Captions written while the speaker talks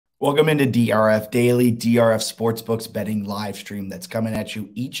Welcome into DRF Daily, DRF Sportsbooks betting live stream that's coming at you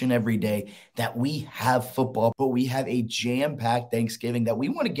each and every day that we have football, but we have a jam-packed Thanksgiving that we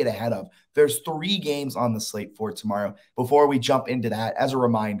want to get ahead of. There's 3 games on the slate for tomorrow. Before we jump into that, as a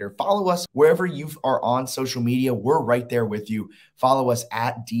reminder, follow us wherever you are on social media. We're right there with you. Follow us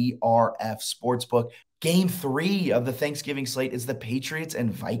at DRF Sportsbook. Game 3 of the Thanksgiving slate is the Patriots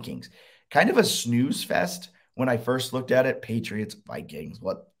and Vikings. Kind of a snooze fest when I first looked at it. Patriots, Vikings,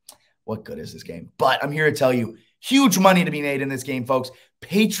 what good is this game? But I'm here to tell you, huge money to be made in this game, folks.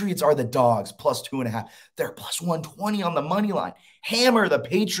 Patriots are the dogs, plus 2.5. They're plus 120 on the money line. Hammer the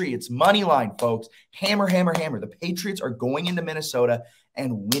Patriots money line, folks. Hammer, hammer, hammer. The Patriots are going into Minnesota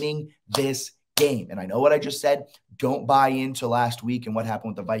and winning this game. And I know what I just said. Don't buy into last week and what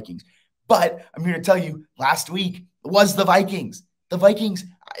happened with the Vikings. But I'm here to tell you, last week was the Vikings. The Vikings,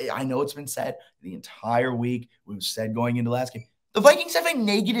 I know it's been said the entire week. We've said going into last game. The Vikings have a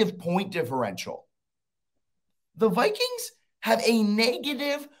negative point differential. The Vikings have a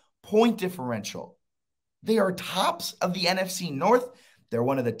negative point differential. They are tops of the NFC North. They're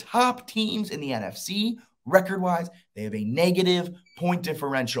one of the top teams in the NFC record-wise. They have a negative point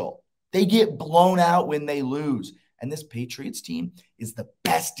differential. They get blown out when they lose. And this Patriots team is the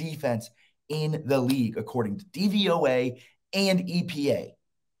best defense in the league, according to DVOA and EPA.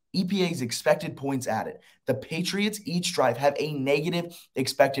 EPA's expected points added. The Patriots each drive have a negative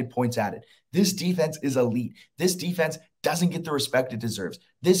expected points added. This defense is elite. This defense doesn't get the respect it deserves.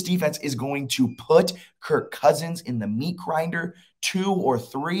 This defense is going to put Kirk Cousins in the meat grinder 2 or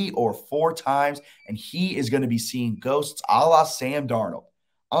 3 or 4 times, and he is going to be seeing ghosts a la Sam Darnold.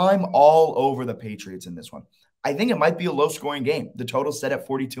 I'm all over the Patriots in this one. I think it might be a low-scoring game. The total set at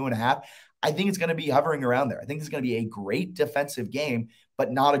 42.5. I think it's going to be hovering around there. I think it's going to be a great defensive game,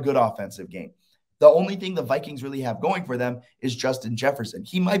 but not a good offensive game. The only thing the Vikings really have going for them is Justin Jefferson.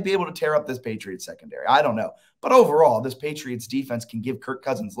 He might be able to tear up this Patriots secondary. I don't know. But overall, this Patriots defense can give Kirk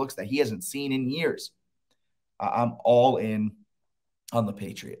Cousins looks that he hasn't seen in years. I'm all in on the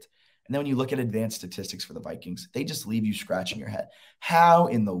Patriots. And then when you look at advanced statistics for the Vikings, they just leave you scratching your head. How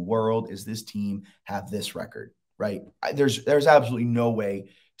in the world is this team have this record, right? There's absolutely no way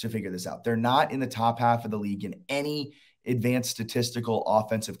to figure this out. They're not in the top half of the league in any advanced statistical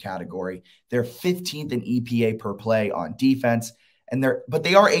offensive category. They're 15th in EPA per play on defense, but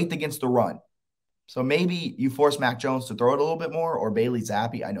they are 8th against the run. So maybe you force Mac Jones to throw it a little bit more, or Bailey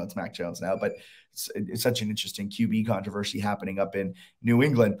Zappi. I know it's Mac Jones now, but it's such an interesting QB controversy happening up in New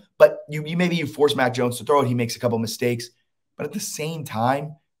England. But maybe you force Mac Jones to throw it. He makes a couple mistakes, but at the same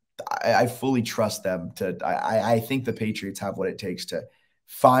time, I fully trust them to. I think the Patriots have what it takes to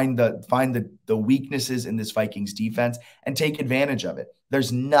find the weaknesses in this Vikings defense and take advantage of it.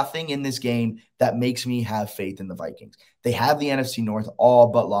 There's nothing in this game that makes me have faith in the Vikings. They have the NFC North all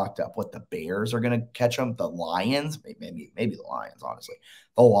but locked up. What, the Bears are going to catch them? The Lions? Maybe the Lions, honestly.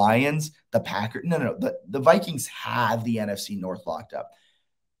 The Lions, the Packers. No. The Vikings have the NFC North locked up.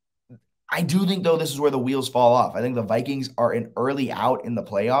 I do think, though, this is where the wheels fall off. I think the Vikings are an early out in the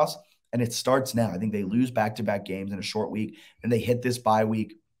playoffs, and it starts now. I think they lose back-to-back games in a short week, and they hit this bye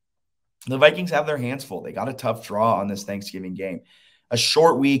week. The Vikings have their hands full. They got a tough draw on this Thanksgiving game. A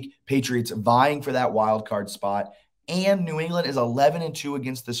short week, Patriots vying for that wild card spot, and New England is 11-2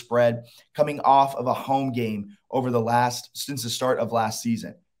 against the spread, coming off of a home game since the start of last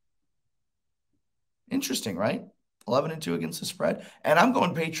season. Interesting, right? 11-2 against the spread. And I'm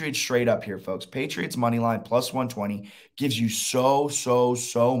going Patriots straight up here, folks. Patriots money line plus 120 gives you so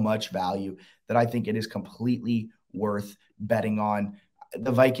much value that I think it is completely worth betting on.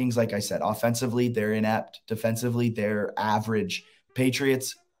 The Vikings, like I said, offensively, they're inept. Defensively, they're average.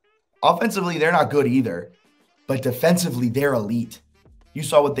 Patriots, offensively, they're not good either. But defensively, they're elite. You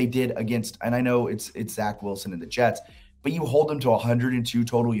saw what they did against, and I know it's Zach Wilson and the Jets, but you hold them to 102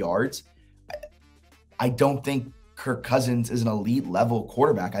 total yards. I don't think Kirk Cousins is an elite level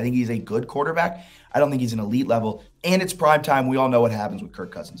quarterback. I think he's a good quarterback. I don't think he's an elite level. And it's primetime. We all know what happens with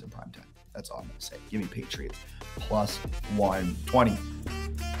Kirk Cousins in primetime. That's all I'm going to say. Give me Patriots plus 120.